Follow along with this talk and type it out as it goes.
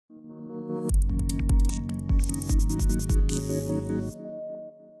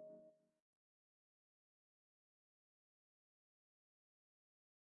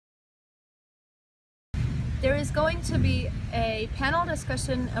there's going to be a panel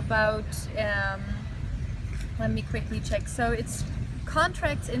discussion about, let me quickly check, so it's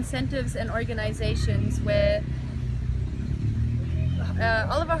contracts, incentives and organizations, where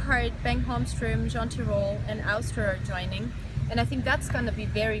Oliver Hart, Bengt Holmström, Jean Tirole and Auster are joining, and I think that's going to be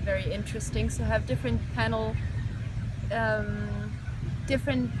very, very interesting. So have different panel,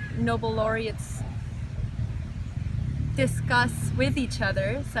 different Nobel laureates discuss with each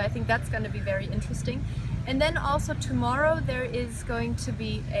other, so I think that's going to be very interesting. And then also tomorrow there is going to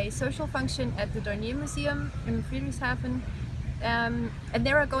be a social function at the Dornier Museum in Friedrichshafen, and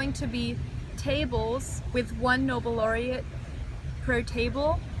there are going to be tables with one Nobel laureate per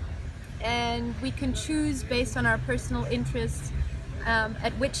table, and we can choose based on our personal interests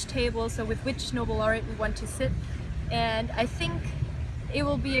at which table, so with which Nobel laureate we want to sit. And I think it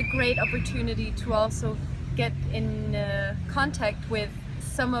will be a great opportunity to also get in contact with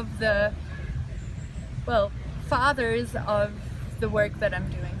some of the, well, fathers of the work that I'm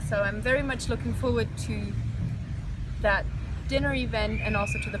doing. So I'm very much looking forward to that dinner event and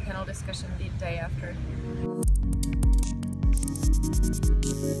also to the panel discussion the day after.